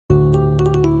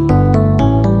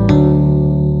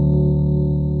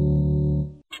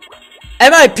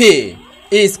MIP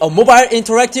is a mobile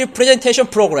interactive presentation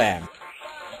program.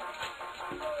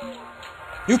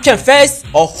 You can face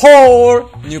a whole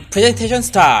new presentation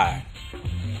style.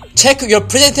 Check your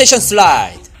presentation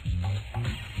slide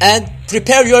and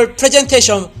prepare your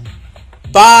presentation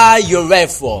by your web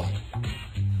phone.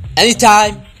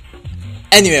 Anytime,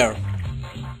 anywhere.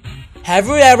 Have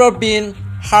you ever been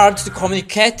hard to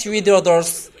communicate with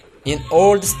others in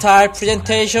old style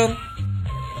presentation?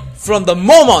 From the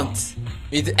moment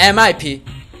with MIP,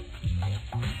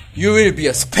 you will be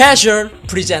a special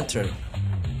presenter.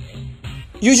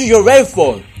 Use your web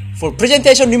phone for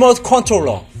presentation remote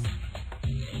controller.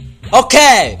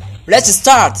 Okay, let's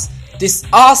start this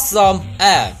awesome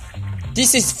app.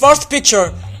 This is first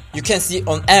picture you can see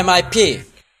on MIP.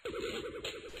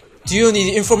 Do you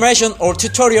need information or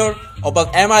tutorial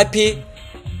about MIP?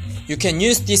 You can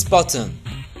use this button.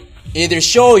 It will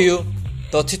show you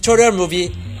the tutorial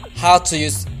movie how to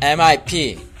use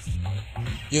MIP.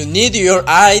 You need your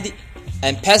ID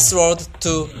and password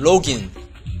to log in.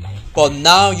 But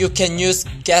now you can use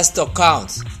guest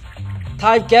account.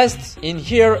 Type guest in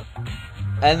here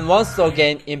and once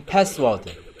again in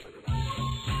password.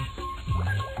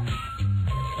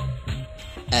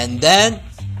 And then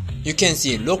you can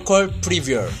see local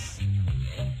preview.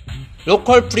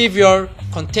 Local preview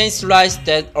contains slides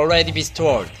that already be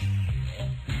stored.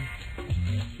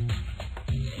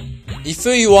 If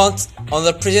you want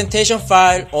another presentation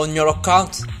file on your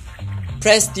account,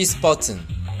 press this button.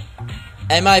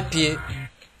 MIP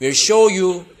will show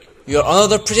you your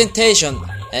another presentation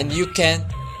and you can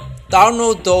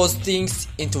download those things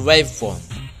into web phone.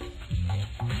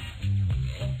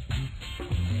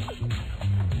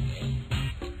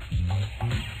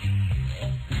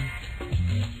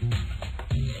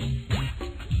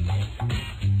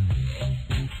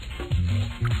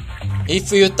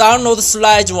 If you download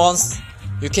slides once,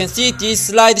 you can see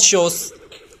these slideshows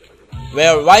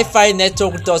where Wi-Fi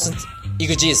network doesn't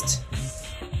exist.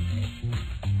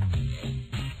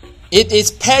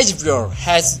 Its page viewer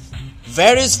has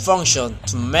various functions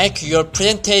to make your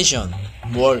presentation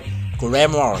more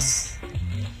glamorous.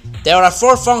 There are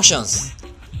 4 functions: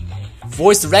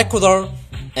 voice recorder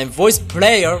and voice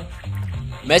player,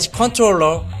 magic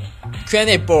controller,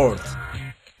 Q&A board.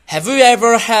 Have you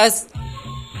ever had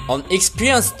an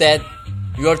experience that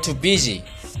you are too busy,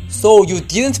 so you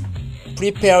didn't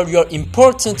prepare your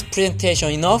important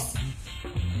presentation enough?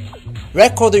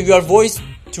 Record your voice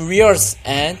to rehearse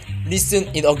and listen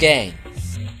it again.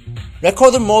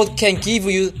 Recorder mode can give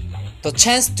you the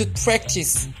chance to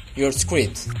practice your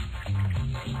script.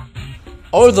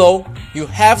 Although you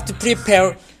have to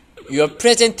prepare your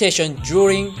presentation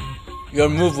during your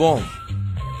move on,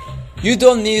 you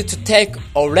don't need to take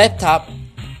a laptop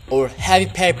or heavy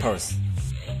papers.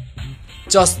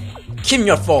 Just keep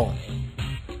your phone.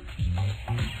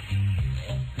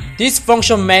 This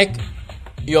function make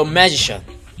you a magician.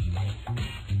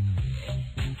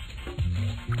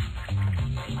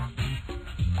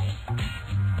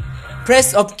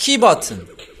 Press up key button.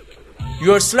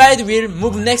 Your slide will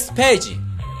move next page.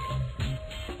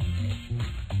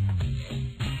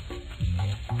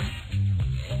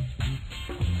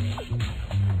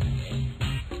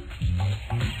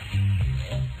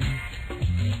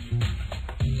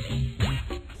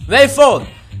 Web phone,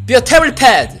 be a table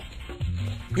pad.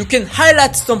 You can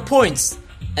highlight some points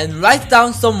and write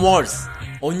down some words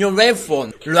on your web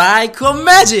phone like a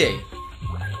magic.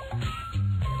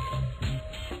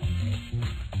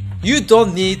 You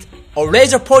don't need a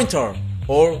laser pointer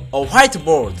or a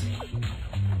whiteboard.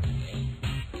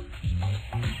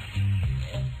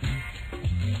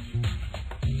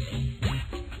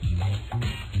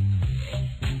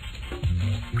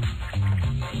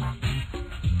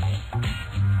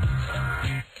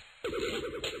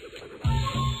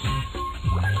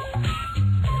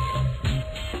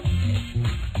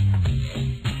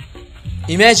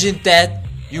 Imagine that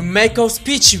you make a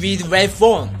speech with web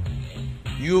phone.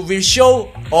 You will show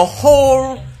a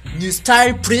whole new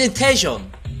style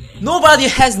presentation nobody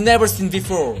has never seen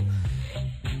before.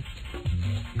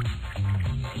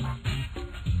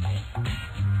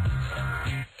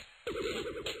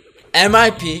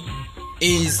 MIP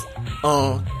is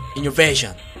an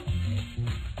innovation.